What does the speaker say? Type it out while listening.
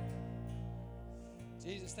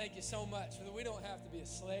Jesus, thank you so much for that we don't have to be a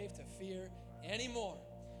slave to fear anymore.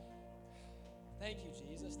 Thank you,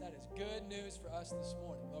 Jesus. That is good news for us this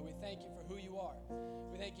morning. Lord, we thank you for who you are.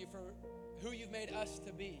 We thank you for who you've made us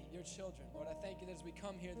to be, your children. Lord, I thank you that as we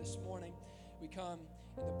come here this morning, we come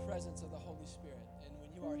in the presence of the Holy Spirit. And when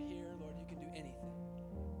you are here, Lord, you can do anything.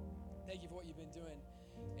 Thank you for what you've been doing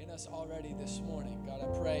in us already this morning. God,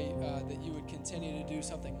 I pray that you would continue to do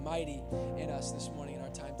something mighty in us this morning in our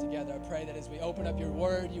time together. I pray that as we open up your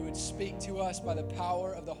word, you would speak to us by the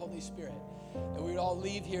power of the Holy Spirit. That we would all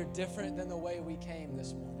leave here different than the way we came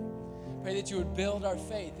this morning. Pray that you would build our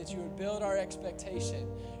faith, that you would build our expectation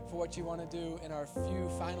for what you want to do in our few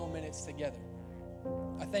final minutes together.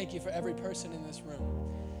 I thank you for every person in this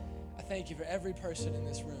room. I thank you for every person in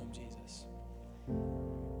this room, Jesus.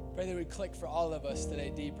 Pray that we click for all of us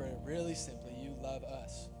today deeper. Really simply, you love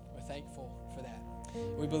us. We're thankful for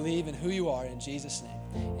that. We believe in who you are in Jesus' name.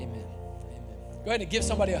 Amen. Amen. Go ahead and give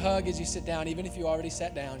somebody a hug as you sit down. Even if you already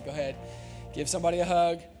sat down, go ahead. Give somebody a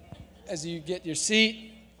hug as you get your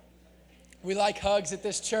seat. We like hugs at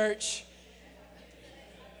this church.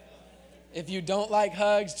 If you don't like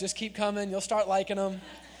hugs, just keep coming. You'll start liking them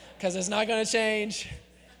because it's not going to change.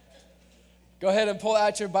 Go ahead and pull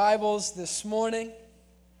out your Bibles this morning.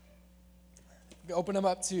 Open them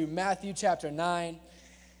up to Matthew chapter 9. I'm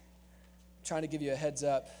trying to give you a heads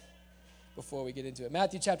up before we get into it.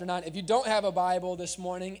 Matthew chapter 9. If you don't have a Bible this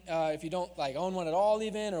morning, if you don't own one at all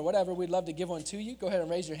even or whatever, we'd love to give one to you. Go ahead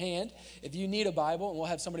and raise your hand if you need a Bible, and we'll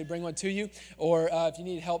have somebody bring one to you. Or if you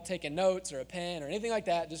need help taking notes or a pen or anything like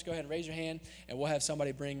that, just go ahead and raise your hand, and we'll have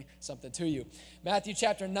somebody bring something to you. Matthew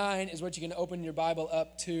chapter 9 is what you can open your Bible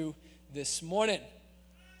up to this morning.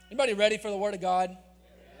 Anybody ready for the Word of God?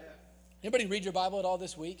 Anybody read your Bible at all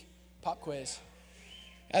this week? Pop quiz.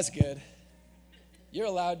 That's good. You're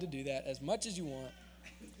allowed to do that as much as you want.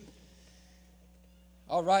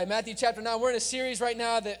 All right, Matthew chapter 9. We're in a series right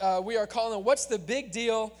now that we are calling What's the Big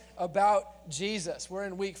Deal About Jesus? We're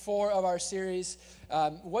in week 4 of our series.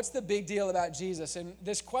 What's the big deal about Jesus? And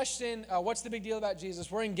this question, what's the big deal about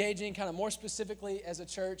Jesus? We're engaging kind of more specifically as a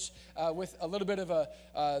church with a little bit of a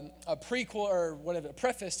prequel or whatever, a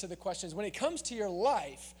preface to the questions. When it comes to your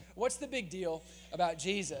life, what's the big deal about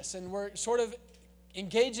Jesus? And we're sort of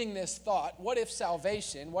engaging this thought, what if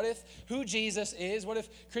salvation, what if who Jesus is, what if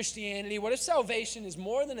Christianity, what if salvation is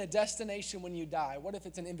more than a destination when you die? What if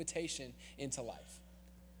it's an invitation into life?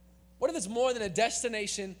 What if it's more than a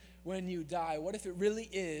destination when you die? What if it really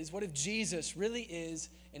is, what if Jesus really is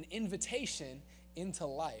an invitation into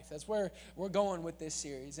life? That's where we're going with this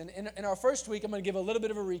series. And in our first week, I'm going to give a little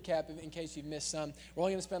bit of a recap in case you've missed some. We're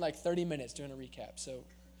only going to spend 30 minutes doing a recap, so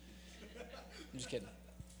I'm just kidding.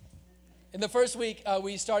 In the first week,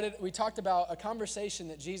 we talked about a conversation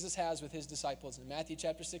that Jesus has with his disciples in Matthew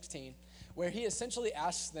chapter 16, where he essentially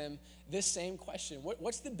asks them this same question.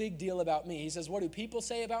 What's the big deal about me? He says, what do people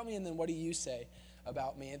say about me? And then what do you say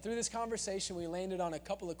about me? And through this conversation, we landed on a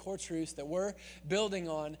couple of core truths that we're building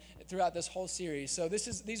on throughout this whole series. So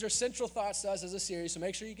these are central thoughts to us as a series, so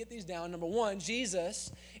make sure you get these down. Number one,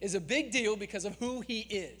 Jesus is a big deal because of who he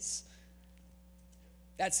is.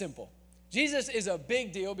 That's simple. Jesus is a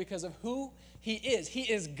big deal because of who he is. He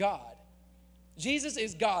is God. Jesus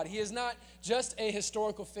is God. He is not just a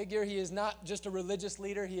historical figure. He is not just a religious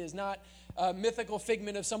leader. He is not a mythical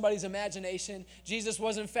figment of somebody's imagination. Jesus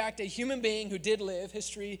was, in fact, a human being who did live.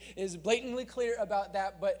 History is blatantly clear about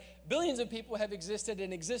that, but billions of people have existed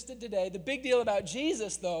and existed today. The big deal about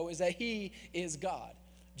Jesus, though, is that he is God.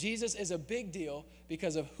 Jesus is a big deal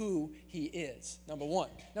because of who he is, number one.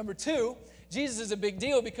 Number two, Jesus is a big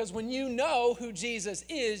deal because when you know who Jesus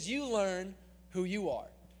is, you learn who you are.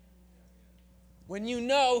 When you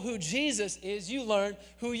know who Jesus is, you learn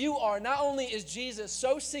who you are. Not only is Jesus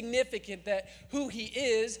so significant that who he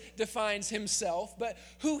is defines himself, but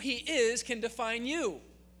who he is can define you.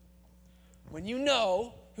 When you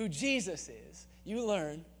know who Jesus is, you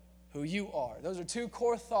learn who you are. Those are two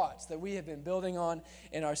core thoughts that we have been building on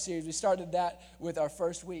in our series. We started that with our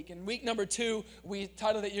first week. In week number 2, we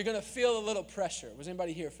titled it, You're Going to Feel a Little Pressure. Was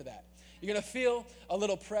anybody here for that? You're going to feel a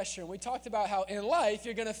little pressure. And we talked about how in life,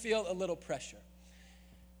 you're going to feel a little pressure.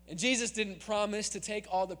 And Jesus didn't promise to take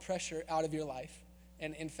all the pressure out of your life.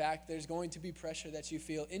 And in fact, there's going to be pressure that you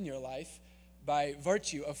feel in your life by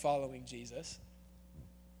virtue of following Jesus.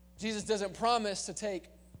 Jesus doesn't promise to take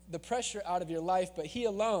the pressure out of your life, but he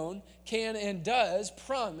alone can and does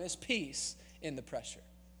promise peace in the pressure.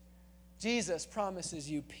 Jesus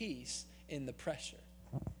promises you peace in the pressure.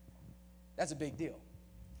 That's a big deal.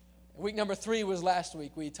 Week number 3 was last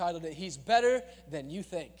week. We titled it, He's Better Than You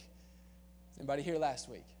Think. Anybody here last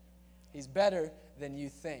week? He's better than you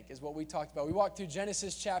think, is what we talked about. We walked through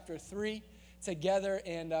Genesis chapter 3 together,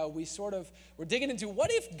 and we're digging into what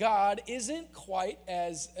if God isn't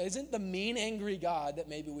the mean, angry God that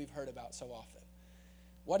maybe we've heard about so often.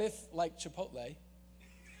 What if, like Chipotle,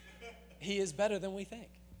 he is better than we think?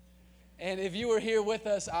 And if you were here with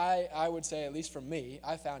us, I would say, at least for me,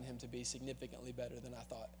 I found him to be significantly better than I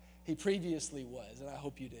thought he previously was, and I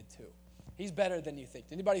hope you did too. He's better than you think.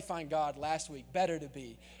 Did anybody find God last week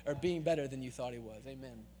being better than you thought he was?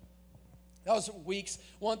 Amen. That was weeks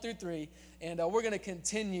 1 through 3, and we're going to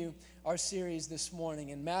continue our series this morning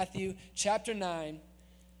in Matthew chapter 9,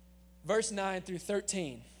 verse 9 through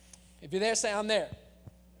 13. If you're there, say, I'm there.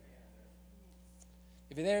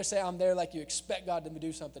 If you're there, say, I'm there, like you expect God to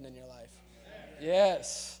do something in your life.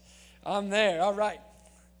 Yes, I'm there. All right.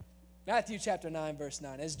 Matthew chapter 9, verse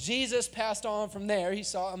 9. As Jesus passed on from there, he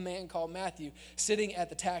saw a man called Matthew sitting at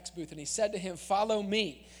the tax booth, and he said to him, follow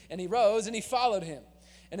me. And he rose and he followed him.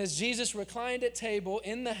 And as Jesus reclined at table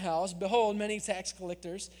in the house, behold, many tax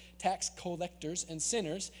collectors, and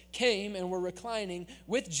sinners came and were reclining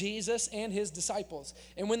with Jesus and his disciples.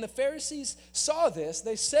 And when the Pharisees saw this,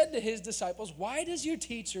 they said to his disciples, why does your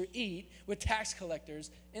teacher eat with tax collectors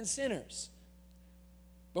and sinners?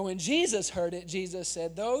 But when Jesus heard it, Jesus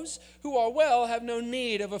said, those who are well have no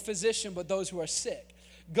need of a physician, but those who are sick.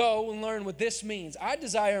 Go and learn what this means. I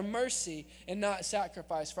desire mercy and not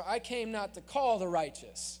sacrifice, for I came not to call the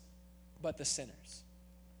righteous, but the sinners.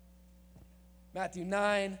 Matthew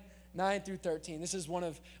 9 through 13. This is one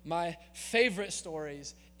of my favorite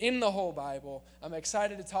stories in the whole Bible. I'm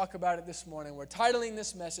excited to talk about it this morning. We're titling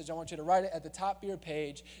this message. I want you to write it at the top of your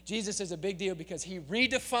page. Jesus is a big deal because he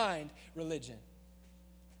redefined religion.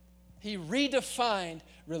 He redefined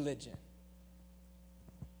religion.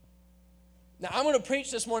 Now, I'm going to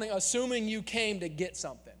preach this morning assuming you came to get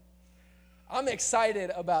something. I'm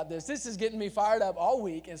excited about this. This is getting me fired up all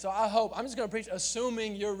week, and so I'm just going to preach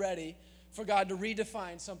assuming you're ready for God to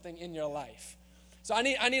redefine something in your life. So I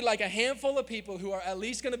need like a handful of people who are at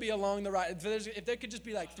least going to be along the right. If there could just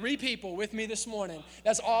be like 3 people with me this morning,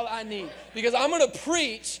 that's all I need. Because I'm going to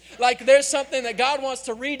preach like there's something that God wants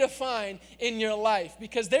to redefine in your life.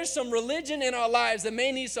 Because there's some religion in our lives that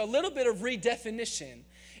may need a little bit of redefinition.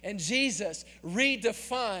 And Jesus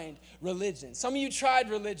redefined religion. Some of you tried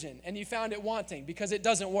religion and you found it wanting because it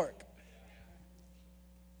doesn't work.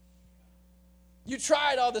 You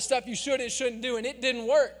tried all the stuff you should and shouldn't do and it didn't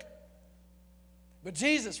work. But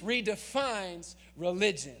Jesus redefines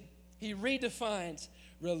religion. He redefines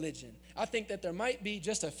religion. I think that there might be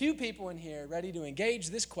just a few people in here ready to engage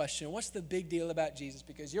this question. What's the big deal about Jesus?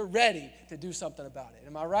 Because you're ready to do something about it.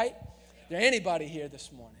 Am I right? Is there anybody here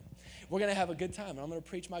this morning? We're going to have a good time, and I'm going to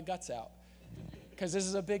preach my guts out because this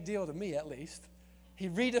is a big deal to me, at least. He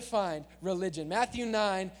redefined religion. Matthew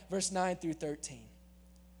 9, verse 9 through 13.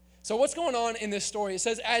 So what's going on in this story? It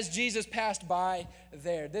says, as Jesus passed by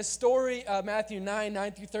there. This story, Matthew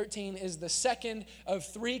 9 through 13, is the second of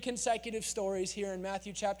 3 consecutive stories here in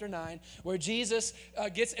Matthew chapter 9, where Jesus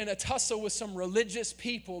gets in a tussle with some religious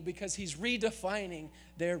people because he's redefining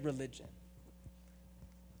their religion.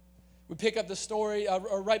 We pick up the story,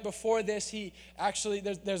 or right before this,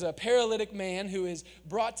 there's a paralytic man who is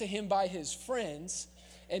brought to him by his friends,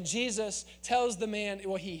 and Jesus tells the man,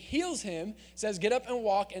 he heals him, says, get up and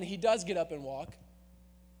walk, and he does get up and walk.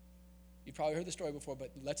 You've probably heard the story before,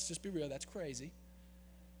 but let's just be real, that's crazy.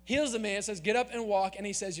 Heals the man, says, get up and walk, and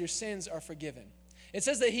he says, your sins are forgiven. It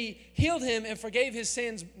says that he healed him and forgave his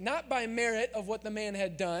sins, not by merit of what the man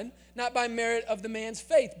had done, not by merit of the man's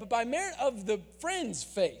faith, but by merit of the friend's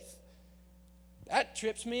faith. That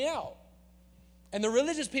trips me out. And the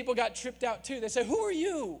religious people got tripped out too. They say, who are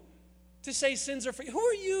you to say sins are free? Who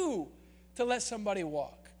are you to let somebody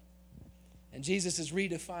walk? And Jesus is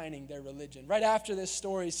redefining their religion. Right after this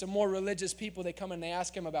story, some more religious people, they come and they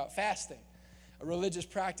ask him about fasting, a religious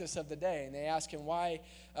practice of the day. And they ask him, why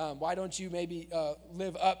don't you maybe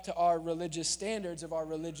live up to our religious standards of our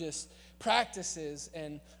religious practices?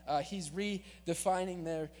 And he's redefining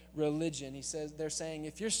their religion. He says, they're saying,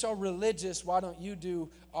 if you're so religious, why don't you do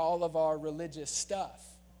all of our religious stuff?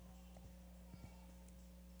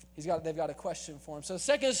 They've got a question for him. So the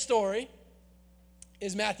second story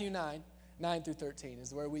is Matthew 9 through 13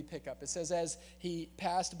 is where we pick up. It says, as he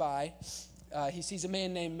passed by, he sees a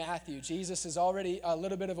man named Matthew. Jesus is already a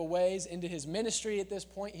little bit of a ways into his ministry at this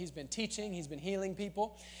point. He's been teaching, he's been healing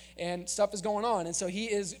people, and stuff is going on. And so he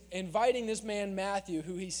is inviting this man Matthew,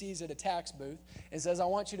 who he sees at a tax booth, and says, I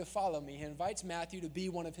want you to follow me. He invites Matthew to be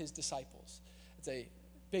one of his disciples. It's a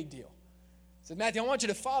big deal. says, Matthew, I want you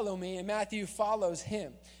to follow me, and Matthew follows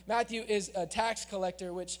him. Matthew is a tax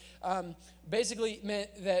collector, which basically meant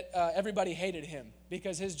that everybody hated him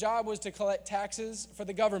because his job was to collect taxes for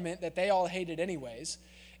the government that they all hated anyways.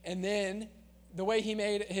 And then the way he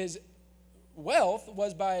made his wealth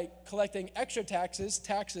was by collecting extra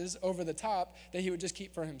taxes over the top that he would just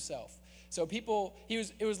keep for himself. So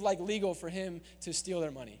it was like legal for him to steal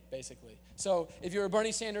their money, basically. So if you're a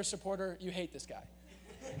Bernie Sanders supporter, you hate this guy.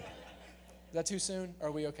 Is that too soon? Or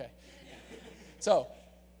are we okay? So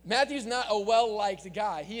Matthew's not a well-liked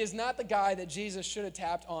guy. He is not the guy that Jesus should have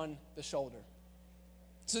tapped on the shoulder.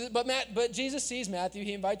 But Jesus sees Matthew.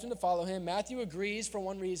 He invites him to follow him. Matthew agrees for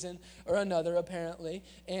one reason or another, apparently,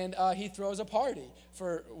 and he throws a party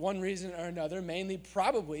for one reason or another, mainly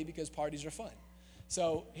probably because parties are fun.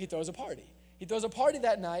 So he throws a party. He throws a party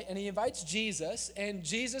that night, and he invites Jesus, and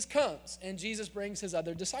Jesus comes, and Jesus brings his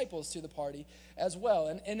other disciples to the party as well.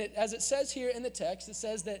 And as it says here in the text, it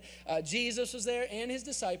says that Jesus was there and his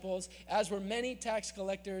disciples, as were many tax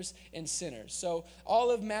collectors and sinners. So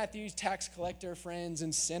all of Matthew's tax collector friends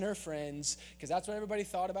and sinner friends, because that's what everybody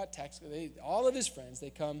thought about tax, all of his friends,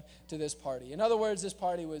 they come to this party. In other words, this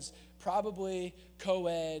party was probably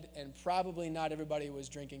co-ed, and probably not everybody was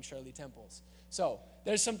drinking Shirley Temples. So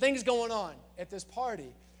there's some things going on at this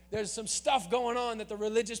party. There's some stuff going on that the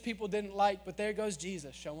religious people didn't like, but there goes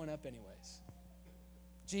Jesus showing up anyways.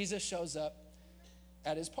 Jesus shows up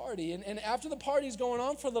at his party. And after the party's going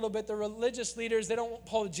on for a little bit, the religious leaders, they don't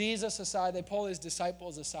pull Jesus aside, they pull his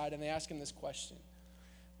disciples aside, and they ask him this question.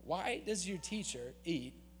 Why does your teacher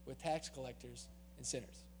eat with tax collectors and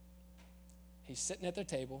sinners? He's sitting at their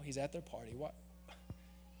table, he's at their party. What?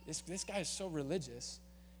 This guy is so religious.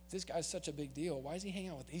 This guy's such a big deal. Why is he hanging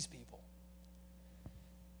out with these people?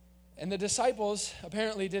 And the disciples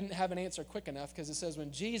apparently didn't have an answer quick enough, because it says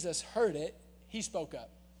when Jesus heard it, he spoke up.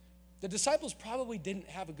 The disciples probably didn't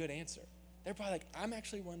have a good answer. They're probably like, I'm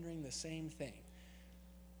actually wondering the same thing.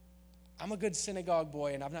 I'm a good synagogue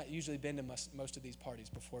boy, and I've not usually been to most of these parties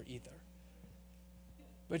before either.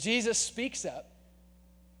 But Jesus speaks up.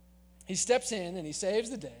 He steps in, and he saves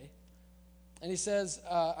the day. And he says,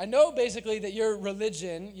 I know basically that your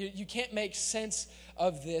religion, you can't make sense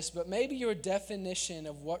of this, but maybe your definition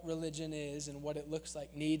of what religion is and what it looks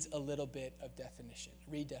like needs a little bit of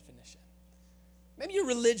redefinition. Maybe your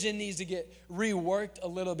religion needs to get reworked a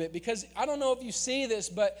little bit, because I don't know if you see this,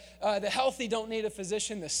 but the healthy don't need a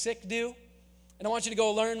physician, the sick do. And I want you to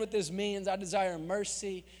go learn what this means. I desire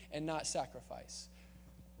mercy and not sacrifice.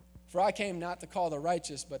 For I came not to call the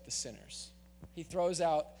righteous, but the sinners. He throws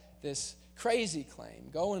out this crazy claim.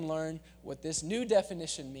 Go and learn what this new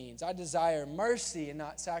definition means. I desire mercy and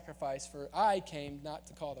not sacrifice, for I came not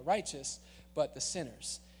to call the righteous, but the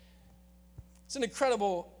sinners. It's an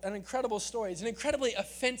incredible story. It's an incredibly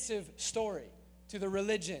offensive story to the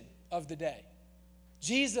religion of the day.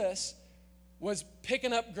 Jesus was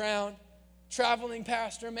picking up ground, traveling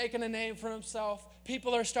pastor, making a name for himself.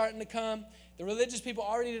 People are starting to come. The religious people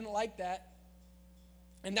already didn't like that.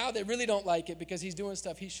 And now they really don't like it because he's doing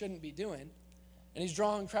stuff he shouldn't be doing. And he's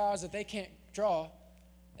drawing crowds that they can't draw.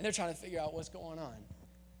 And they're trying to figure out what's going on.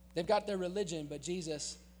 They've got their religion, but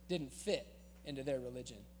Jesus didn't fit into their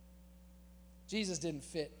religion. Jesus didn't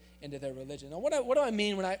fit into their religion. Now, what do I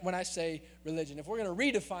mean when I say religion? If we're going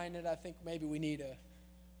to redefine it, I think maybe we need a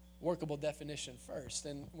workable definition first.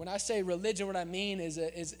 And when I say religion, what I mean is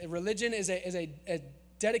religion is a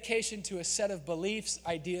dedication to a set of beliefs,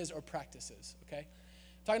 ideas, or practices, okay?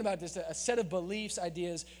 I'm talking about just a set of beliefs,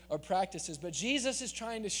 ideas, or practices. But Jesus is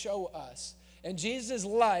trying to show us, and Jesus'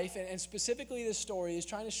 life, and specifically this story, is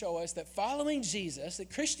trying to show us that following Jesus,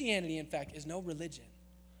 that Christianity, in fact, is no religion.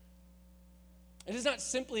 It is not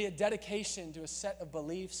simply a dedication to a set of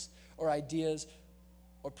beliefs or ideas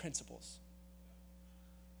or principles.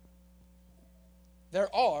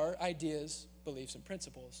 There are ideas, beliefs, and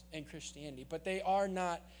principles in Christianity, but they are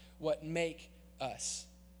not what make us.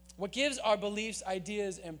 What gives our beliefs,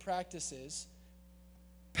 ideas, and practices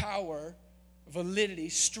power, validity,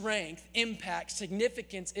 strength, impact,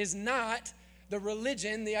 significance is not the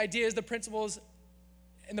religion, the ideas, the principles,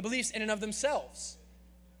 and the beliefs in and of themselves.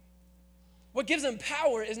 What gives them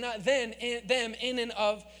power is not them in and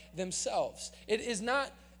of themselves. It is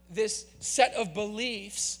not this set of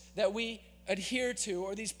beliefs that we adhere to,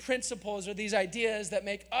 or these principles or these ideas that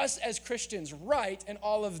make us as Christians right and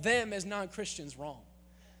all of them as non-Christians wrong.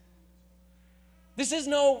 This is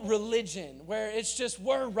no religion where it's just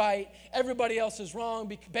we're right, everybody else is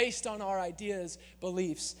wrong based on our ideas,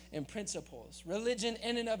 beliefs, and principles. Religion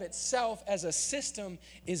in and of itself as a system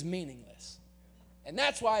is meaningless. And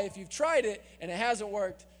that's why if you've tried it and it hasn't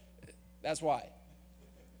worked, that's why.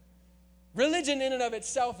 Religion in and of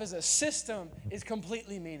itself as a system is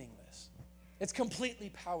completely meaningless. It's completely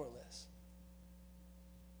powerless.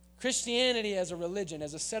 Christianity as a religion,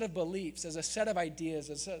 as a set of beliefs, as a set of ideas,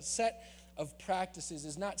 as a set of practices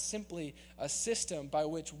is not simply a system by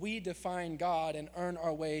which we define God and earn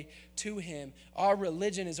our way to him. Our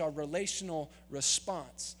religion is our relational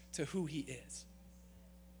response to who he is.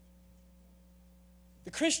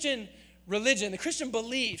 The Christian religion, the Christian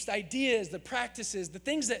beliefs, the ideas, the practices, the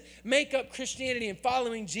things that make up Christianity and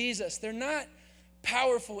following Jesus, they're not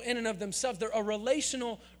powerful in and of themselves. They're a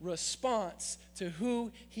relational response to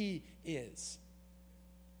who he is.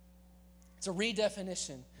 It's a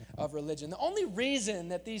redefinition of religion. The only reason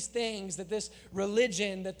that these things, that this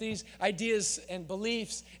religion, that these ideas and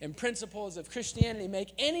beliefs and principles of Christianity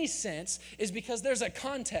make any sense is because there's a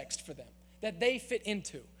context for them that they fit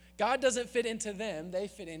into. God doesn't fit into them, they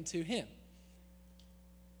fit into him.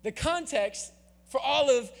 The context for all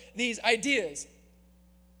of these ideas,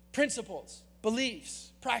 principles,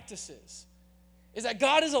 beliefs, practices, is that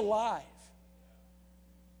God is alive.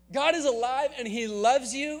 God is alive and he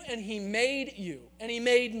loves you and he made you and he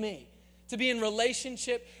made me to be in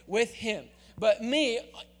relationship with him. But me,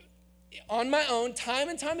 on my own, time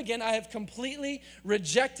and time again, I have completely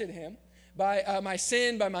rejected him by my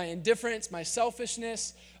sin, by my indifference, my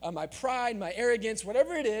selfishness, my pride, my arrogance,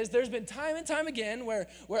 whatever it is. There's been time and time again where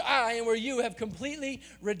I and where you have completely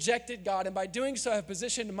rejected God, and by doing so have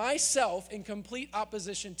positioned myself in complete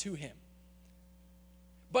opposition to him.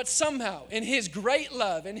 But somehow, in his great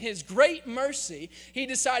love, in his great mercy, he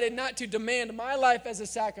decided not to demand my life as a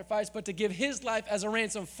sacrifice, but to give his life as a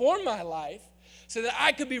ransom for my life so that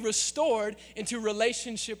I could be restored into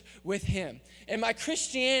relationship with him. And my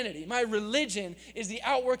Christianity, my religion, is the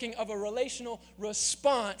outworking of a relational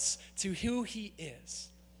response to who he is.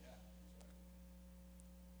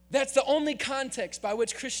 That's the only context by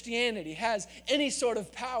which Christianity has any sort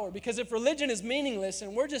of power. Because if religion is meaningless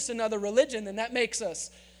and we're just another religion, then that makes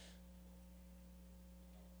us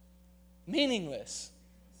meaningless.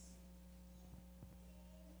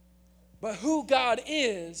 But who God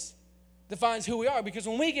is defines who we are. Because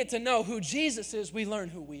when we get to know who Jesus is, we learn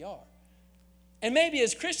who we are. And maybe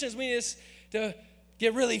as Christians, we need to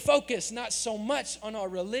get really focused, not so much on our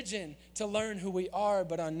religion to learn who we are,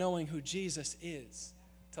 but on knowing who Jesus is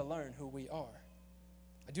to learn who we are.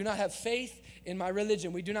 I do not have faith in my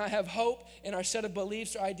religion. We do not have hope in our set of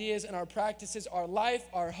beliefs or ideas and our practices. Our life,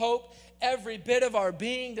 our hope, every bit of our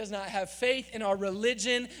being does not have faith in our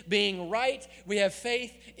religion being right. We have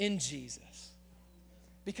faith in Jesus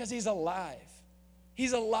because he's alive.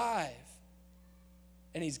 He's alive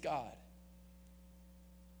and he's God.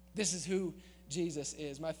 This is who Jesus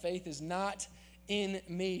is. My faith is not in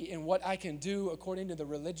me, in what I can do according to the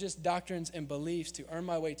religious doctrines and beliefs to earn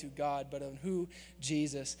my way to God, but on who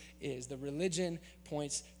Jesus is. The religion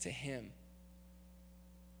points to him.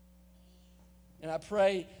 And I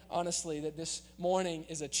pray, honestly, that this morning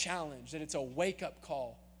is a challenge, that it's a wake-up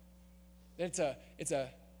call, that it's a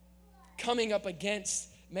coming up against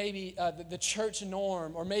maybe the church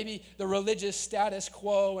norm or maybe the religious status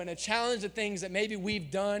quo, and a challenge of things that maybe we've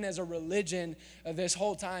done as a religion this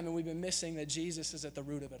whole time and we've been missing that Jesus is at the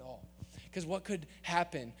root of it all. Because what could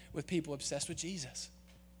happen with people obsessed with Jesus?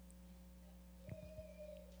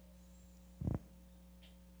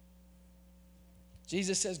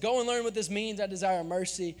 Jesus says, go and learn what this means. I desire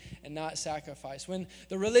mercy and not sacrifice. When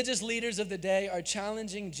the religious leaders of the day are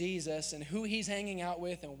challenging Jesus and who he's hanging out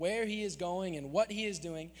with and where he is going and what he is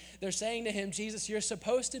doing, they're saying to him, Jesus, you're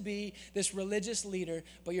supposed to be this religious leader,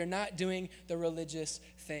 but you're not doing the religious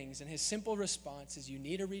things. And his simple response is, you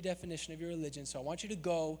need a redefinition of your religion, so I want you to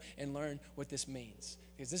go and learn what this means.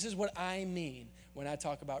 Because this is what I mean when I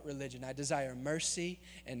talk about religion. I desire mercy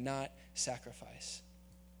and not sacrifice.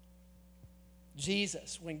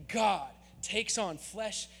 Jesus, when God takes on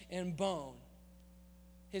flesh and bone,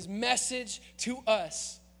 his message to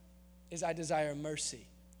us is, I desire mercy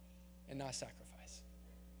and not sacrifice.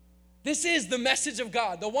 This is the message of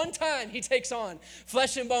God. The one time he takes on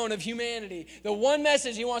flesh and bone of humanity, the one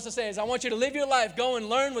message he wants to say is, I want you to live your life, go and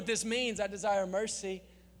learn what this means. I desire mercy,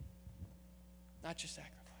 not your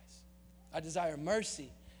sacrifice. I desire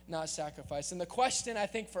mercy, not sacrifice. And the question, I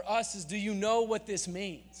think, for us is, do you know what this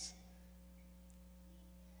means?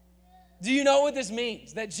 Do you know what this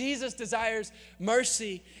means? That Jesus desires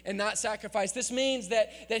mercy and not sacrifice. This means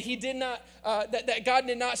that he did not, that God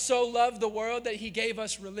did not so love the world that he gave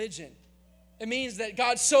us religion. It means that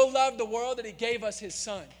God so loved the world that he gave us his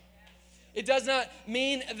son. It does not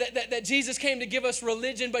mean that Jesus came to give us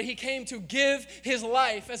religion, but he came to give his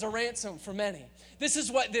life as a ransom for many. This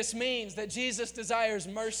is what this means, that Jesus desires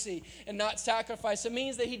mercy and not sacrifice. It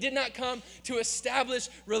means that he did not come to establish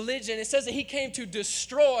religion. It says that he came to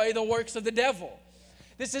destroy the works of the devil.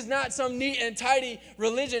 This is not some neat and tidy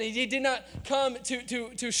religion. He did not come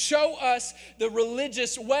to show us the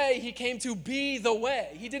religious way. He came to be the way.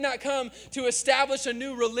 He did not come to establish a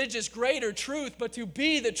new religious greater truth, but to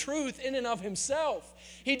be the truth in and of himself.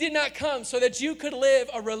 He did not come so that you could live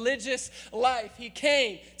a religious life. He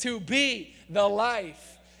came to be the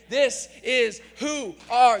life. This is who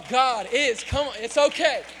our God is. Come on, it's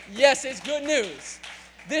okay. Yes, it's good news.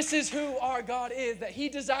 This is who our God is, that he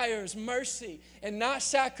desires mercy and not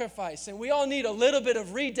sacrifice. And we all need a little bit of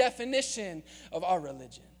redefinition of our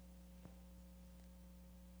religion.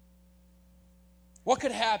 What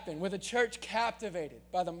could happen with a church captivated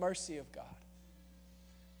by the mercy of God?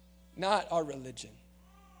 Not our religion.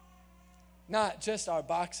 Not just our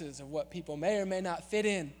boxes of what people may or may not fit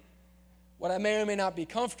in, what I may or may not be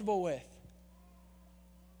comfortable with,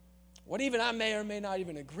 what even I may or may not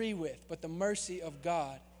even agree with, but the mercy of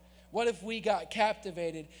God. What if we got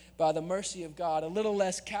captivated by the mercy of God, a little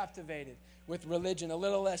less captivated with religion, a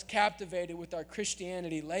little less captivated with our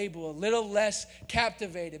Christianity label, a little less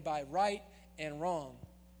captivated by right and wrong,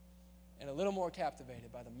 and a little more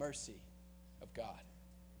captivated by the mercy of God?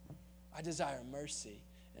 I desire mercy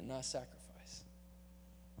and not sacrifice.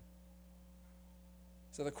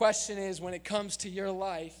 So the question is, when it comes to your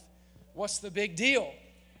life, what's the big deal?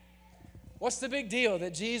 What's the big deal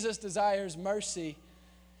that Jesus desires mercy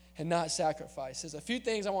and not sacrifice? There's a few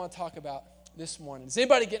things I want to talk about this morning. Is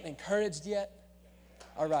anybody getting encouraged yet?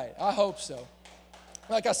 All right, I hope so.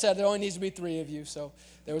 Like I said, there only needs to be 3 of you, so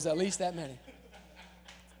there was at least that many.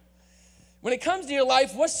 When it comes to your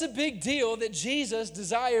life, what's the big deal that Jesus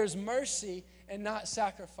desires mercy and not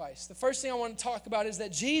sacrifice? The first thing I want to talk about is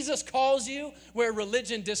that Jesus calls you where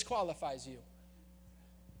religion disqualifies you.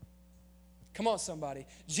 Come on, somebody.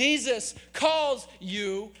 Jesus calls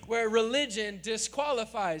you where religion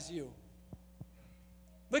disqualifies you.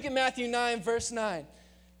 Look at Matthew 9, verse 9.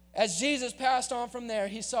 As Jesus passed on from there,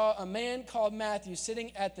 he saw a man called Matthew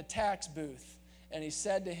sitting at the tax booth, and he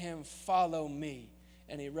said to him, "Follow me."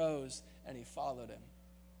 And he rose and he followed him.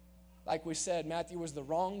 Like we said, Matthew was the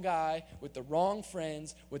wrong guy with the wrong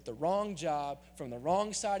friends, with the wrong job, from the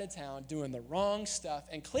wrong side of town, doing the wrong stuff.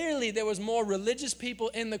 And clearly there was more religious people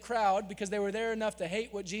in the crowd because they were there enough to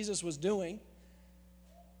hate what Jesus was doing,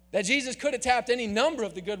 that Jesus could have tapped any number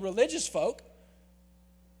of the good religious folk.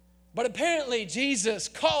 But apparently Jesus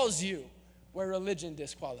calls you where religion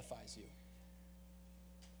disqualifies you.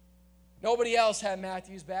 Nobody else had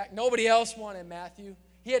Matthew's back. Nobody else wanted Matthew.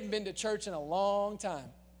 He hadn't been to church in a long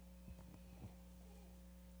time.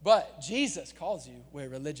 But Jesus calls you where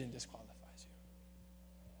religion disqualifies you.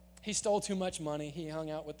 He stole too much money. He hung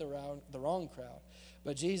out with the wrong crowd.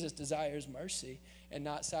 But Jesus desires mercy and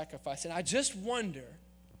not sacrifice. And I just wonder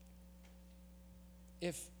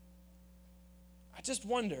if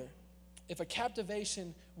a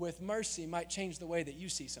captivation with mercy might change the way that you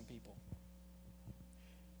see some people.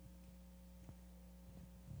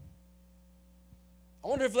 I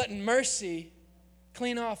wonder if letting mercy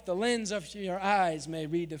clean off the lens of your eyes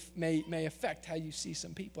may affect how you see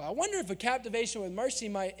some people. I wonder if a captivation with mercy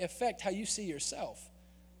might affect how you see yourself.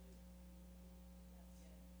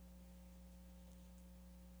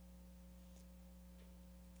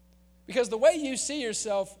 Because the way you see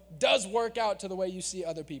yourself does work out to the way you see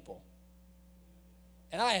other people.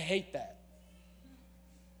 And I hate that.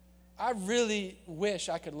 I really wish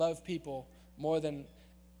I could love people more than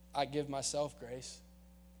I give myself grace.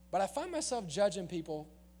 But I find myself judging people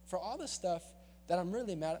for all the stuff that I'm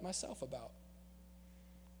really mad at myself about.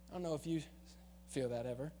 I don't know if you feel that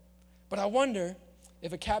ever. But I wonder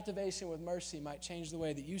if a captivation with mercy might change the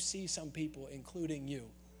way that you see some people, including you.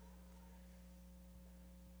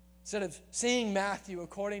 Instead of seeing Matthew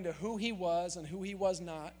according to who he was and who he was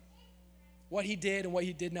not, what he did and what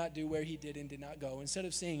he did not do, where he did and did not go. Instead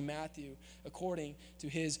of seeing Matthew according to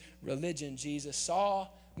his religion, Jesus saw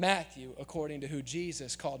Matthew according to who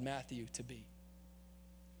Jesus called Matthew to be.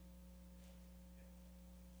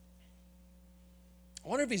 I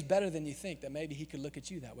wonder if he's better than you think, that maybe he could look at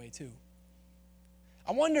you that way too.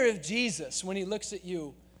 I wonder if Jesus, when he looks at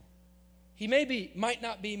you, he might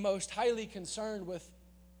not be most highly concerned with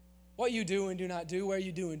what you do and do not do, where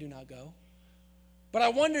you do and do not go. But I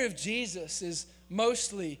wonder if Jesus is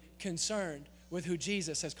mostly concerned with who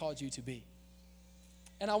Jesus has called you to be.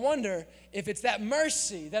 And I wonder if it's that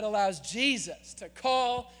mercy that allows Jesus to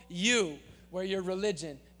call you where your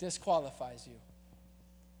religion disqualifies you.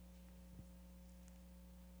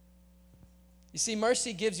 You see,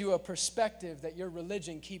 mercy gives you a perspective that your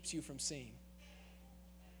religion keeps you from seeing.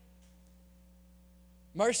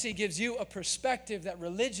 Mercy gives you a perspective that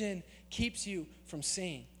religion keeps you from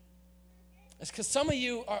seeing. It's because some of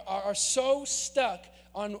you are so stuck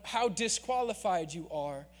on how disqualified you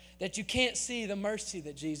are that you can't see the mercy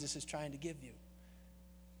that Jesus is trying to give you.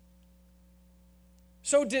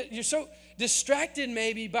 You're so distracted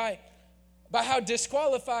maybe by how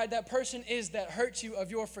disqualified that person is that hurts you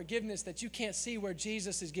of your forgiveness that you can't see where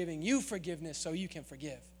Jesus is giving you forgiveness so you can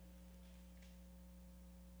forgive.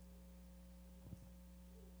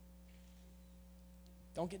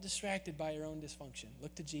 Don't get distracted by your own dysfunction.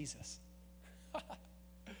 Look to Jesus.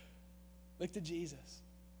 Look to Jesus.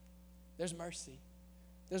 There's mercy.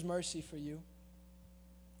 There's mercy for you.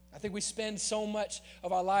 I think we spend so much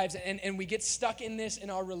of our lives, and we get stuck in this in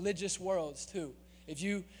our religious worlds too. If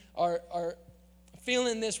you are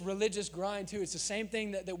feeling this religious grind too, it's the same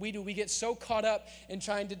thing that we do. We get so caught up in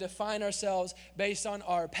trying to define ourselves based on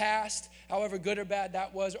our past, however good or bad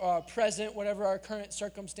that was, or our present, whatever our current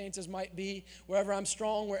circumstances might be, wherever I'm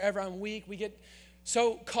strong, wherever I'm weak. We get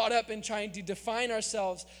so caught up in trying to define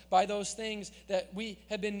ourselves by those things that we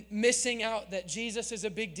have been missing out that Jesus is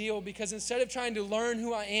a big deal, because instead of trying to learn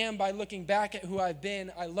who I am by looking back at who I've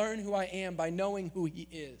been, I learn who I am by knowing who he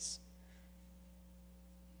is.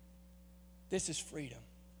 This is freedom.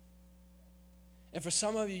 And for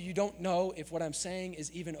some of you, you don't know if what I'm saying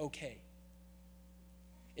is even okay.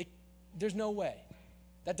 There's no way.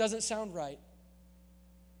 That doesn't sound right.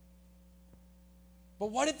 But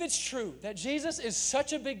what if it's true that Jesus is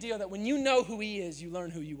such a big deal that when you know who he is, you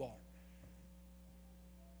learn who you are?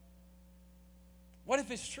 What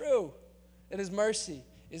if it's true that his mercy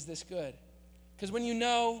is this good? Because when you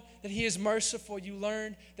know that he is merciful, you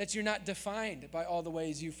learn that you're not defined by all the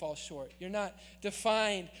ways you fall short. You're not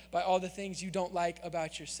defined by all the things you don't like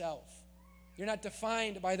about yourself. You're not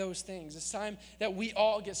defined by those things. It's time that we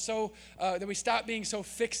all get that we stop being so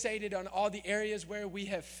fixated on all the areas where we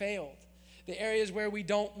have failed, the areas where we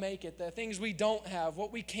don't make it, the things we don't have,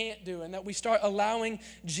 what we can't do, and that we start allowing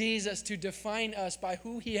Jesus to define us by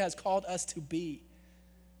who he has called us to be.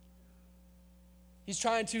 He's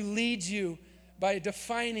trying to lead you by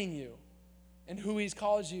defining you and who he's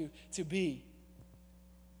called you to be.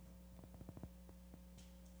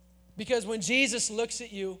 Because when Jesus looks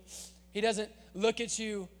at you, he doesn't look at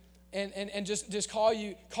you and just call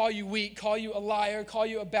you weak, call you a liar, call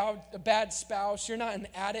you a bad spouse. You're not an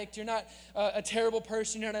addict. You're not a terrible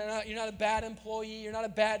person. You're not a bad employee. You're not a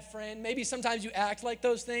bad friend. Maybe sometimes you act like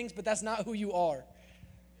those things, but that's not who you are.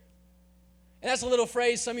 And that's a little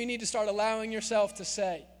phrase some of you need to start allowing yourself to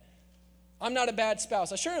say. I'm not a bad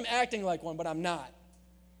spouse. I sure am acting like one, but I'm not.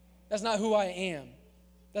 That's not who I am.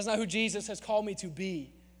 That's not who Jesus has called me to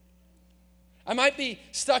be. I might be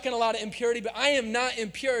stuck in a lot of impurity, but I am not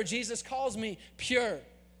impure. Jesus calls me pure.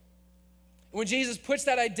 When Jesus puts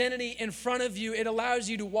that identity in front of you, it allows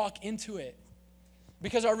you to walk into it.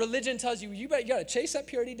 Because our religion tells you, you got to chase that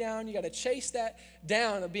purity down. You got to chase that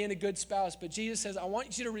down of being a good spouse. But Jesus says, I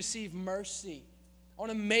want you to receive mercy. I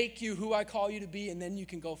want to make you who I call you to be, and then you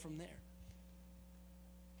can go from there.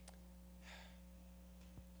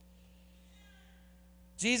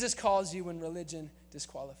 Jesus calls you when religion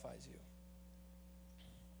disqualifies you.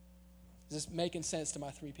 Is this making sense to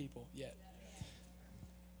my three people yet?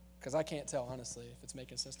 Because I can't tell, honestly, if it's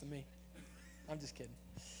making sense to me. I'm just kidding.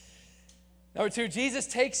 Number 2, Jesus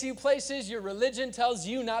takes you places your religion tells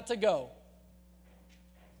you not to go.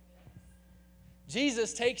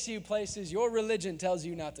 Jesus takes you places your religion tells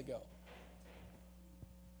you not to go.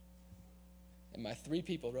 And my 3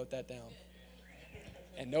 people wrote that down.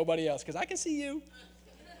 And nobody else, because I can see you.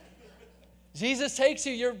 Jesus takes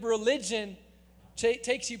you, your religion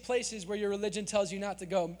takes you places where your religion tells you not to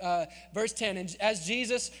go. Verse 10, and as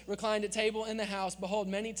Jesus reclined at table in the house, behold,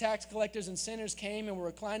 many tax collectors and sinners came and were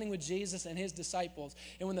reclining with Jesus and his disciples.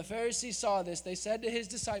 And when the Pharisees saw this, they said to his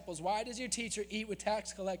disciples, why does your teacher eat with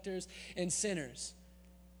tax collectors and sinners?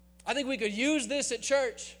 I think we could use this at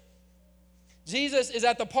church. Jesus is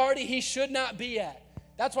at the party he should not be at.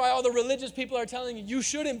 That's why all the religious people are telling you, you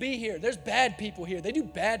shouldn't be here. There's bad people here. They do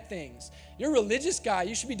bad things. You're a religious guy.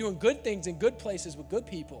 You should be doing good things in good places with good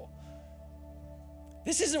people.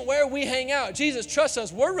 This isn't where we hang out. Jesus, trust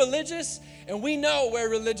us. We're religious, and we know where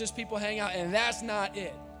religious people hang out, and that's not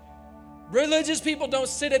it. Religious people don't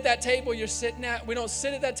sit at that table you're sitting at. We don't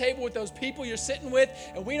sit at that table with those people you're sitting with,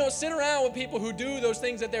 and we don't sit around with people who do those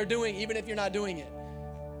things that they're doing, even if you're not doing it.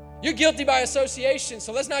 You're guilty by association,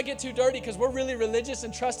 so let's not get too dirty because we're really religious,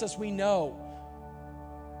 and trust us, we know.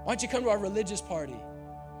 Why don't you come to our religious party?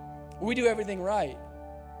 We do everything right.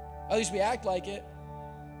 At least we act like it.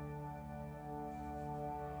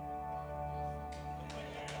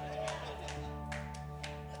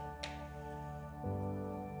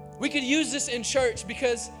 We could use this in church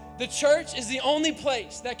because the church is the only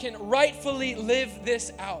place that can rightfully live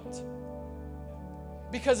this out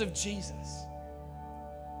because of Jesus.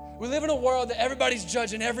 We live in a world that everybody's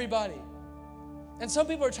judging everybody. And some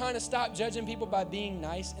people are trying to stop judging people by being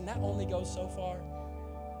nice, and that only goes so far.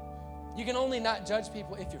 You can only not judge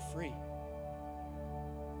people if you're free.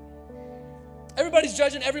 Everybody's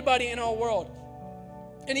judging everybody in our world.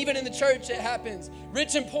 And even in the church, it happens.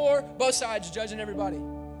 Rich and poor, both sides judging everybody.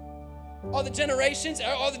 All the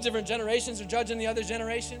different generations are judging the other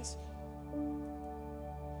generations.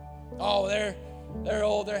 Oh, they're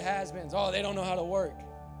old, they're has-beens. Oh, they don't know how to work.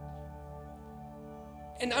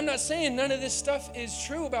 And I'm not saying none of this stuff is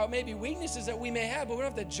true about maybe weaknesses that we may have, but we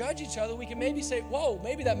don't have to judge each other. We can maybe say, whoa,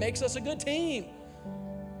 maybe that makes us a good team.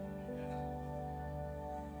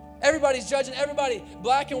 Everybody's judging everybody.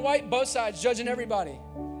 Black and white, both sides judging everybody.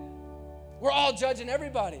 We're all judging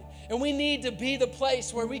everybody. And we need to be the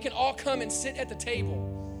place where we can all come and sit at the table.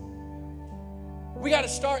 We got to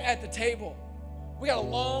start at the table. We got a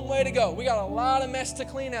long way to go. We got a lot of mess to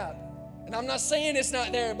clean up. And I'm not saying it's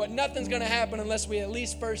not there, but nothing's going to happen unless we at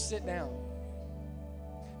least first sit down.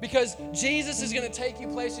 Because Jesus is going to take you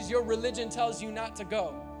places your religion tells you not to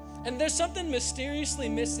go. And there's something mysteriously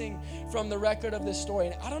missing from the record of this story.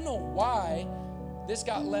 And I don't know why this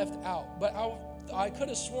got left out, but I could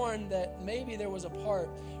have sworn that maybe there was a part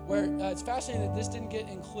where it's fascinating that this didn't get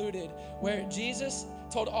included, where Jesus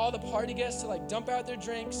told all the party guests to dump out their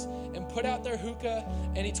drinks and put out their hookah,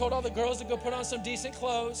 and he told all the girls to go put on some decent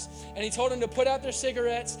clothes, and he told them to put out their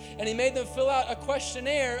cigarettes, and he made them fill out a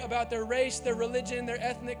questionnaire about their race, their religion, their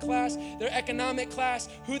ethnic class, their economic class,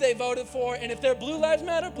 who they voted for, and if they're Blue Lives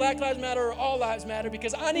Matter, Black Lives Matter, or All Lives Matter,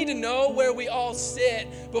 because I need to know where we all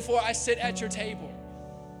sit before I sit at your table.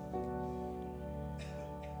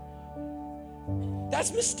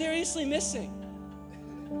 That's mysteriously missing.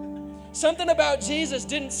 Something about Jesus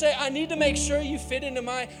didn't say, I need to make sure you fit into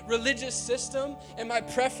my religious system and my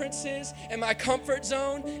preferences and my comfort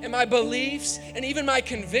zone and my beliefs and even my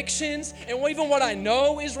convictions and even what I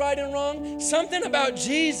know is right and wrong. Something about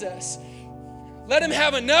Jesus, let him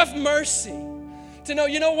have enough mercy to know,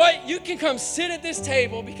 you know what? You can come sit at this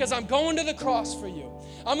table because I'm going to the cross for you.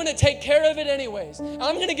 I'm going to take care of it anyways.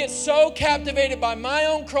 I'm going to get so captivated by my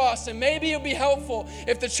own cross, and maybe it'll be helpful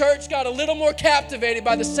if the church got a little more captivated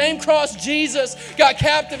by the same cross Jesus got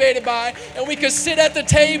captivated by, and we could sit at the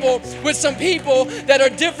table with some people that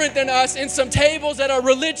are different than us in some tables that our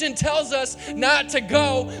religion tells us not to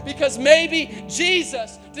go, because maybe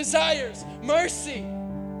Jesus desires mercy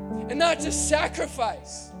and not just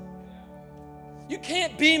sacrifice. You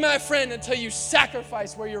can't be my friend until you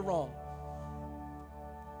sacrifice where you're wrong.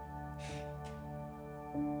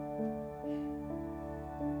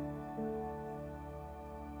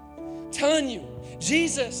 Telling you,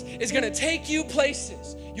 Jesus is going to take you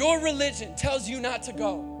places your religion tells you not to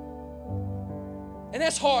go. And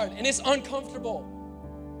that's hard and it's uncomfortable.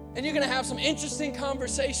 And you're going to have some interesting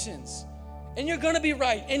conversations. And you're going to be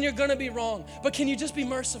right and you're going to be wrong. But can you just be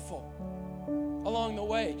merciful along the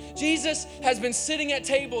way? Jesus has been sitting at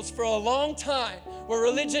tables for a long time where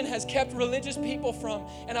religion has kept religious people from.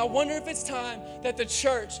 And I wonder if it's time that the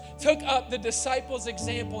church took up the disciples'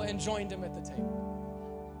 example and joined him at the table.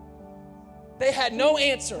 They had no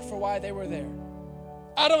answer for why they were there.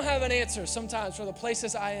 I don't have an answer sometimes for the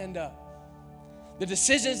places I end up, the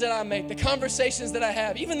decisions that I make, the conversations that I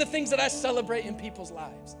have, even the things that I celebrate in people's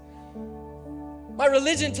lives. My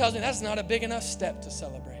religion tells me that's not a big enough step to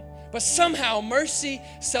celebrate. But somehow mercy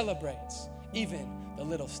celebrates even the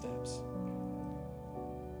little steps.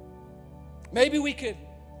 Maybe we could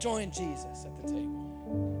join Jesus at the table.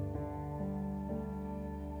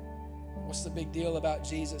 What's the big deal about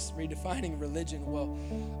Jesus? Redefining religion. Well,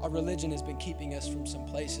 our religion has been keeping us from some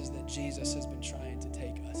places that Jesus has been trying to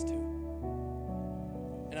take us to.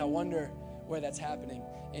 And I wonder where that's happening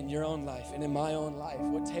in your own life and in my own life.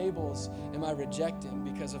 What tables am I rejecting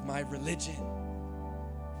because of my religion?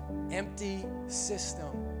 Empty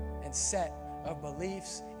system and set of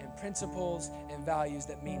beliefs and principles and values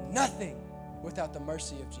that mean nothing without the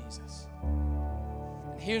mercy of Jesus.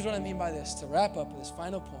 And here's what I mean by this, to wrap up with this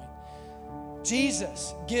final point.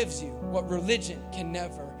 Jesus gives you what religion can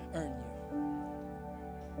never earn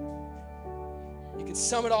you. You can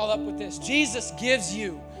sum it all up with this. Jesus gives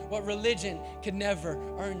you what religion could never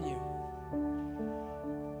earn you.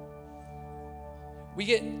 We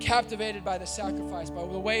get captivated by the sacrifice, by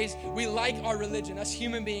the ways we like our religion. Us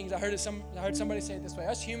human beings, I heard somebody say it this way,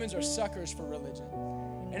 us humans are suckers for religion.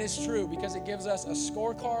 And it's true, because it gives us a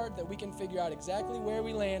scorecard that we can figure out exactly where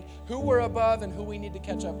we land, who we're above, and who we need to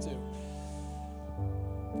catch up to.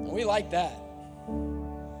 And we like that.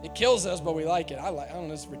 It kills us, but we like it. I don't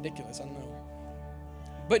know, it's ridiculous. I don't know.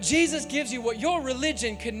 But Jesus gives you what your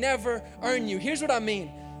religion could never earn you. Here's what I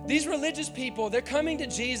mean. These religious people, they're coming to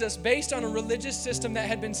Jesus based on a religious system that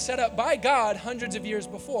had been set up by God hundreds of years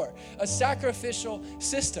before, a sacrificial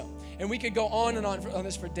system. And we could go on and on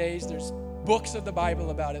this for days. There's books of the Bible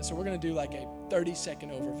about it, so we're going to do like a 30-second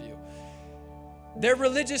overview. Their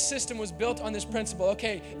religious system was built on this principle.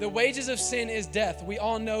 Okay, the wages of sin is death. We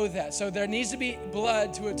all know that. So there needs to be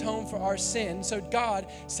blood to atone for our sin. So God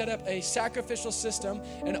set up a sacrificial system,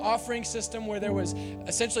 an offering system where there was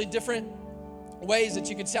essentially different ways that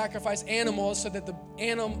you could sacrifice animals so that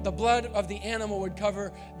the blood of the animal would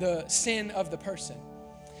cover the sin of the person.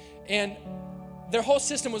 And their whole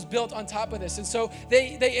system was built on top of this. And so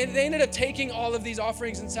they ended up taking all of these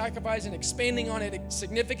offerings and sacrifice and expanding on it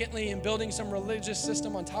significantly and building some religious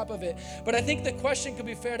system on top of it. But I think the question could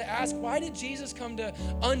be fair to ask, why did Jesus come to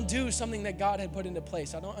undo something that God had put into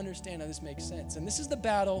place? I don't understand how this makes sense. And this is the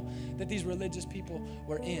battle that these religious people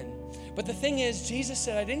were in. But the thing is, Jesus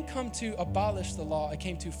said, I didn't come to abolish the law, I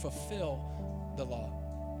came to fulfill the law.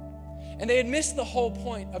 And they had missed the whole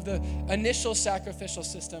point of the initial sacrificial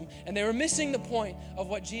system, and they were missing the point of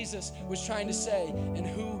what Jesus was trying to say and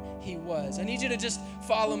who he was. I need you to just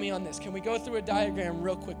follow me on this. Can we go through a diagram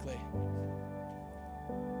real quickly?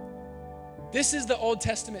 This is the Old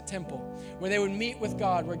Testament temple where they would meet with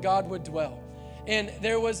God, where God would dwell. And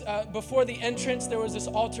there was, before the entrance, there was this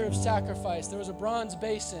altar of sacrifice. There was a bronze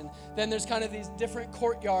basin. Then there's kind of these different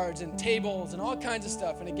courtyards and tables and all kinds of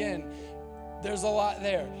stuff. And again, there's a lot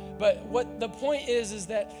there. But what the point is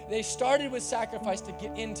that they started with sacrifice to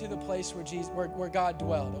get into the place where God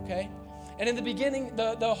dwelled, okay? And in the beginning,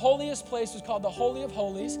 the holiest place was called the Holy of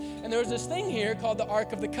Holies. And there was this thing here called the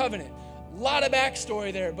Ark of the Covenant. A lot of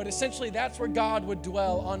backstory there, but essentially that's where God would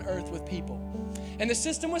dwell on earth with people. And the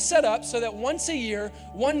system was set up so that once a year,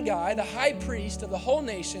 one guy, the high priest of the whole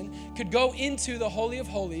nation, could go into the Holy of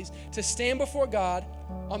Holies to stand before God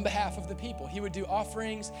on behalf of the people. He would do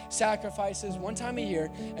offerings, sacrifices one time a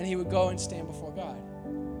year, and he would go and stand before God.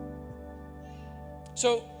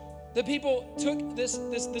 So the people took this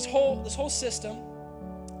whole system,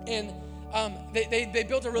 and they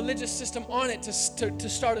built a religious system on it to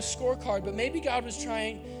start a scorecard. But maybe God was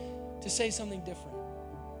trying to say something different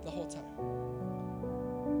the whole time.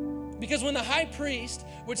 Because when the high priest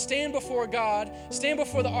would stand before God, stand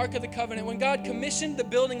before the Ark of the Covenant, when God commissioned the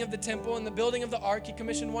building of the temple and the building of the Ark, he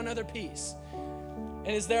commissioned one other piece. And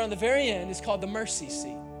it's there on the very end. It's called the mercy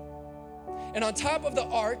seat. And on top of the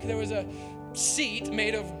Ark, there was a seat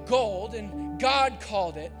made of gold, and God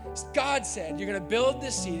called it. God said, you're going to build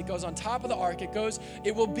this seat. It goes on top of the Ark.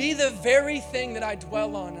 It will be the very thing that I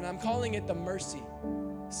dwell on, and I'm calling it the mercy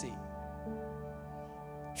seat.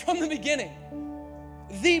 From the beginning,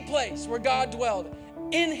 the place where God dwelled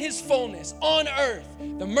in his fullness on earth,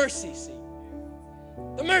 the mercy seat.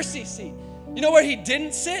 The mercy seat. You know where he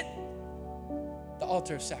didn't sit? The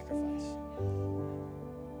altar of sacrifice.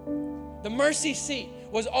 The mercy seat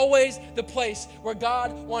was always the place where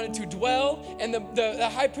God wanted to dwell, and the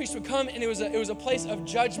high priest would come, and it was a place of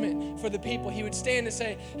judgment for the people. He would stand and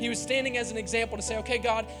say, he was standing as an example to say, okay,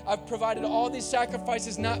 God, I've provided all these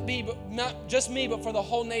sacrifices, not just me, but for the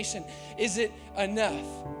whole nation. Is it enough?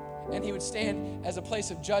 And he would stand as a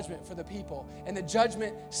place of judgment for the people. And the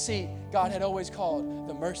judgment seat God had always called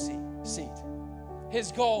the mercy seat.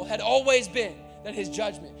 His goal had always been that his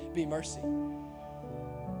judgment be mercy.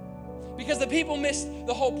 Because the people missed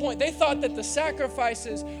the whole point. They thought that the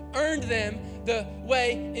sacrifices earned them the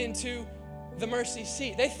way into the mercy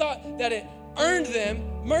seat. They thought that it earned them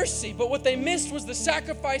mercy, but what they missed was the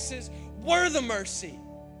sacrifices were the mercy.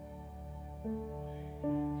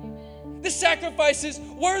 The sacrifices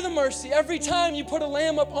were the mercy. Every time you put a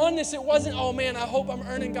lamb up on this, it wasn't, oh man, I hope I'm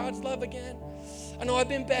earning God's love again. I know I've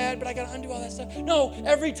been bad, but I got to undo all that stuff. No,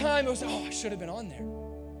 every time it was, oh, I should have been on there.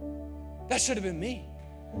 That should have been me.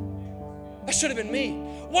 That should have been me.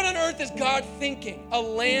 What on earth is God thinking? A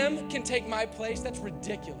lamb can take my place? That's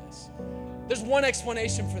ridiculous. There's one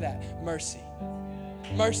explanation for that. Mercy.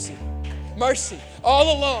 Mercy. Mercy.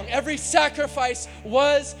 All along, every sacrifice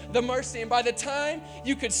was the mercy. And by the time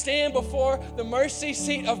you could stand before the mercy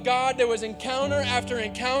seat of God, there was encounter after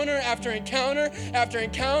encounter after encounter after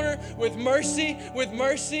encounter with mercy, with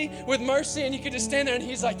mercy, with mercy. And you could just stand there and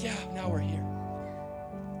he's like, yeah, now we're here.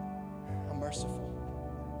 I'm merciful.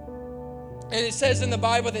 And it says in the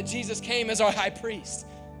Bible that Jesus came as our high priest.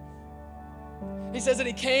 He says that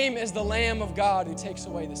he came as the Lamb of God who takes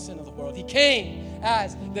away the sin of the world. He came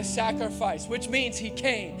as the sacrifice, which means he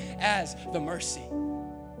came as the mercy.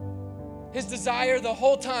 His desire the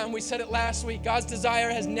whole time, we said it last week, God's desire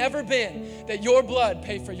has never been that your blood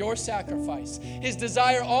pay for your sacrifice. His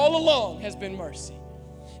desire all along has been mercy.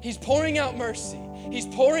 He's pouring out mercy. He's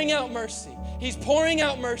pouring out mercy. He's pouring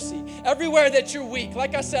out mercy everywhere that you're weak.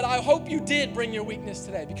 Like I said, I hope you did bring your weakness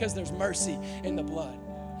today because there's mercy in the blood.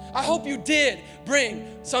 I hope you did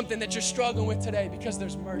bring something that you're struggling with today because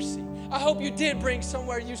there's mercy. I hope you did bring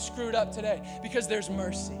somewhere you screwed up today because there's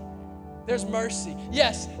mercy. There's mercy.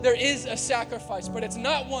 Yes, there is a sacrifice, but it's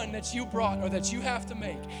not one that you brought or that you have to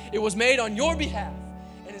make. It was made on your behalf,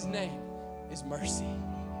 and His name is mercy.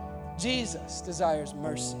 Jesus desires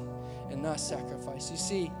mercy and not sacrifice. You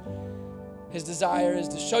see, His desire is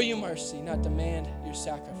to show you mercy, not demand your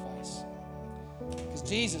sacrifice. Because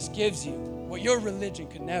Jesus gives you what your religion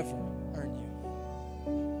could never earn you.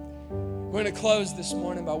 We're going to close this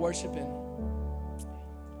morning by worshiping.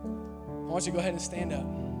 I want you to go ahead and stand up.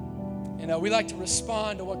 And we like to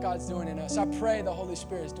respond to what God's doing in us. I pray the Holy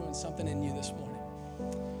Spirit is doing something in you this morning.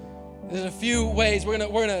 There's a few ways we're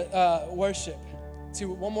gonna worship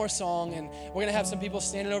to one more song, and we're gonna have some people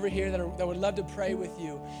standing over here that would love to pray with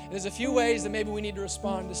you. And there's a few ways that maybe we need to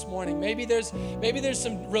respond this morning. Maybe there's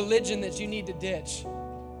some religion that you need to ditch,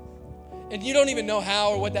 and you don't even know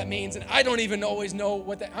how or what that means. And I don't even always know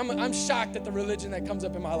what that. I'm shocked at the religion that comes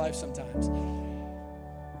up in my life sometimes.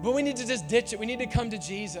 But we need to just ditch it. We need to come to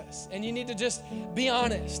Jesus. And you need to just be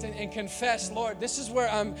honest and confess, Lord, this is where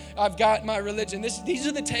I've got my religion. These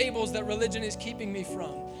are the tables that religion is keeping me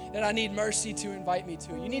from, that I need mercy to invite me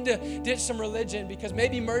to. You need to ditch some religion because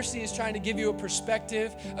maybe mercy is trying to give you a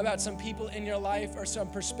perspective about some people in your life or some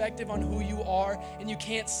perspective on who you are, and you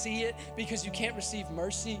can't see it because you can't receive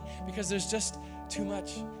mercy because there's just too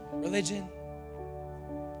much religion.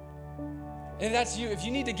 And if that's you, if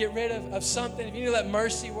you need to get rid of something, if you need to let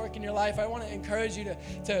mercy work in your life, I want to encourage you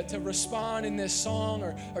to respond in this song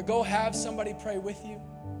or go have somebody pray with you.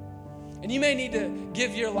 And you may need to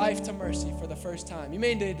give your life to mercy for the first time. You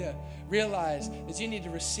may need to realize that you need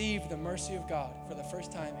to receive the mercy of God for the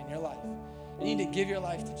first time in your life. You need to give your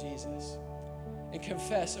life to Jesus and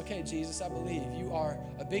confess, okay, Jesus, I believe you are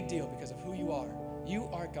a big deal because of who you are. You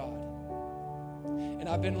are God. And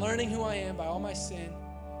I've been learning who I am by all my sin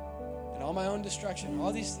and all my own destruction,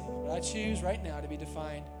 all these things. But I choose right now to be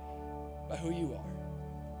defined by who you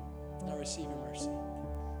are. And I receive your mercy.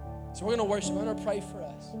 So we're going to worship. I'm going to pray for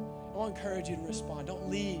us. I want to encourage you to respond. Don't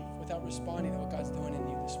leave without responding to what God's doing in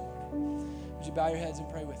you this morning. Would you bow your heads and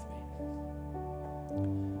pray with me?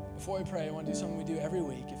 Before we pray, I want to do something we do every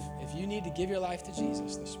week. If you need to give your life to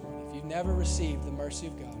Jesus this morning, if you've never received the mercy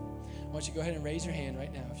of God, I want you to go ahead and raise your hand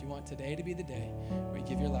right now if you want today to be the day where you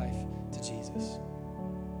give your life to Jesus.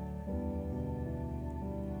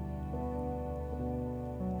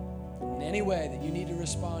 In any way that you need to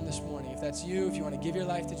respond this morning, if that's you, if you want to give your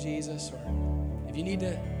life to Jesus, or if you need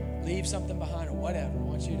to leave something behind or whatever, I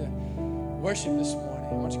want you to worship this morning.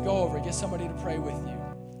 I want you to go over and get somebody to pray with you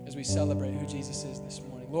as we celebrate who Jesus is this morning.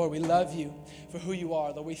 Lord, we love you for who you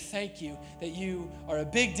are. Lord, we thank you that you are a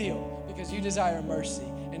big deal because you desire mercy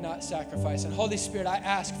and not sacrifice. And Holy Spirit, I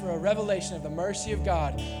ask for a revelation of the mercy of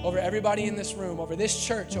God over everybody in this room, over this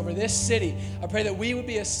church, over this city. I pray that we would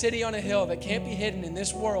be a city on a hill that can't be hidden in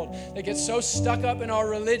this world, that gets so stuck up in our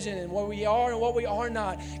religion and what we are and what we are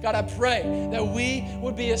not. God, I pray that we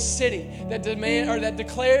would be a city that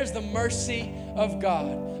declares the mercy of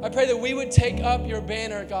God. I pray that we would take up your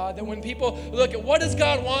banner, God, that when people look at what does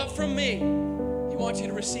God want from me, He wants you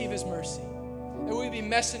to receive His mercy. That we be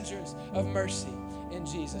messengers of mercy in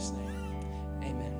Jesus' name.